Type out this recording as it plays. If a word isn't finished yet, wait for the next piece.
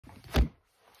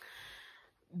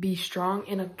Be strong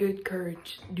and of good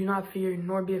courage. Do not fear,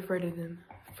 nor be afraid of them.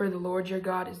 For the Lord your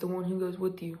God is the one who goes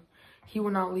with you. He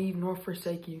will not leave nor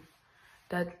forsake you.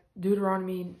 That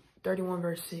Deuteronomy 31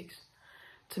 verse 6.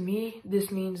 To me,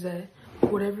 this means that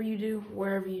whatever you do,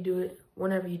 wherever you do it,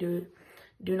 whenever you do it,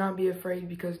 do not be afraid,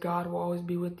 because God will always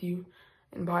be with you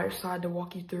and by your side to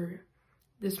walk you through it.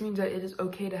 This means that it is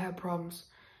okay to have problems.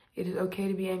 It is okay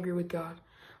to be angry with God,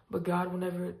 but God will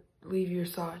never leave your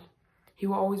side. He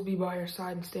will always be by your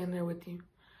side and stand there with you.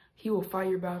 He will fight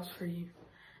your battles for you.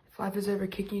 If life is ever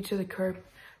kicking you to the curb,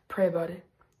 pray about it.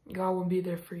 God will be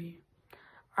there for you.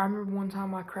 I remember one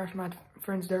time I crashed my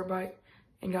friend's dirt bike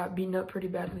and got beaten up pretty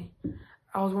badly.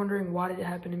 I was wondering, why did it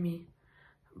happen to me?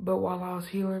 But while I was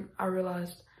healing, I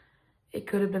realized it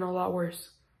could have been a lot worse.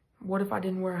 What if I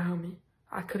didn't wear a helmet?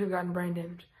 I could have gotten brain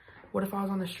damage. What if I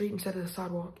was on the street instead of the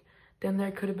sidewalk? Then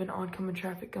there could have been oncoming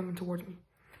traffic coming towards me.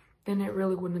 Then it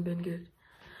really wouldn't have been good.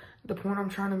 The point I'm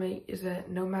trying to make is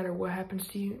that no matter what happens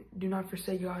to you, do not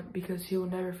forsake God, because He will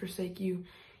never forsake you,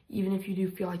 even if you do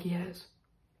feel like He has.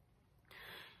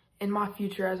 In my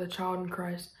future as a child in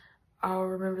Christ, I'll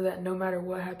remember that no matter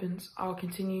what happens, I'll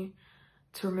continue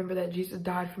to remember that Jesus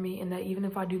died for me, and that even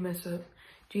if I do mess up,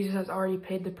 Jesus has already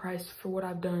paid the price for what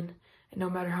I've done. And no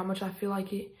matter how much I feel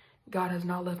like it, God has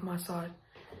not left my side.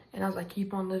 And as I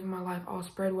keep on living my life, I'll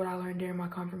spread what I learned during my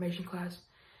confirmation class.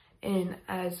 And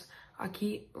as I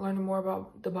keep learning more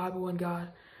about the Bible and God,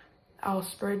 I'll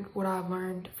spread what I've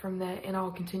learned from that, and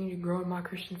I'll continue to grow in my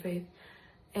Christian faith,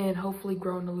 and hopefully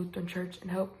grow in the Lutheran Church and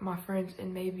help my friends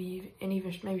and even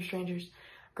maybe strangers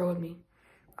grow with me.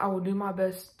 I will do my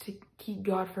best to keep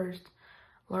God first,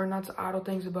 learn not to idle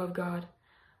things above God.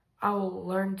 I will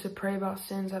learn to pray about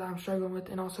sins that I'm struggling with,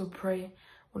 and also pray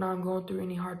when I'm going through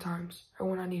any hard times or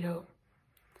when I need help.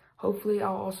 Hopefully,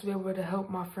 I'll also be able to help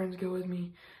my friends go with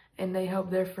me, and they help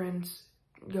their friends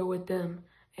go with them,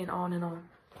 and on and on.